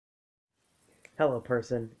Hello,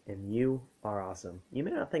 person, and you are awesome. You may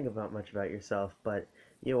not think about much about yourself, but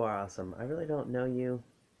you are awesome. I really don't know you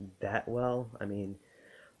that well.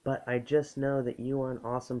 But I just know that you are an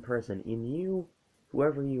awesome person, and you,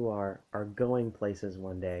 whoever you are going places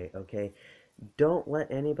one day, okay? Don't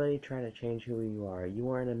let anybody try to change who you are. You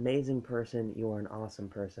are an amazing person. You are an awesome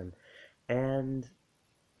person. And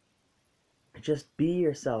just be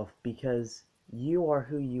yourself because you are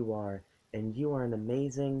who you are, and you are an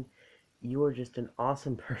amazing, you are just an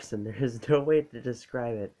awesome person. There is no way to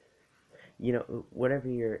describe it. Whatever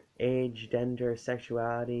your age, gender,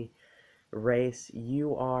 sexuality, race,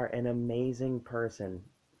 you are an amazing person.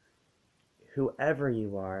 Whoever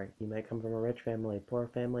you are, you might come from a rich family, poor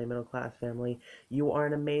family, middle class family, you are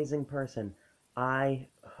an amazing person. I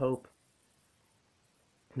hope,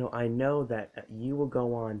 no, I know that you will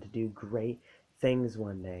go on to do great things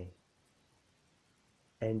one day.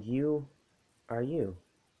 And you are you.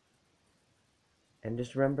 And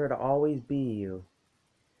just remember to always be you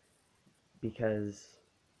because,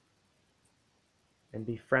 and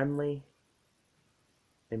be friendly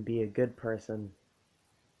and be a good person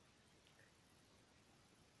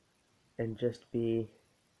and just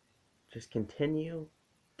continue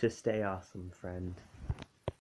to stay awesome, friend.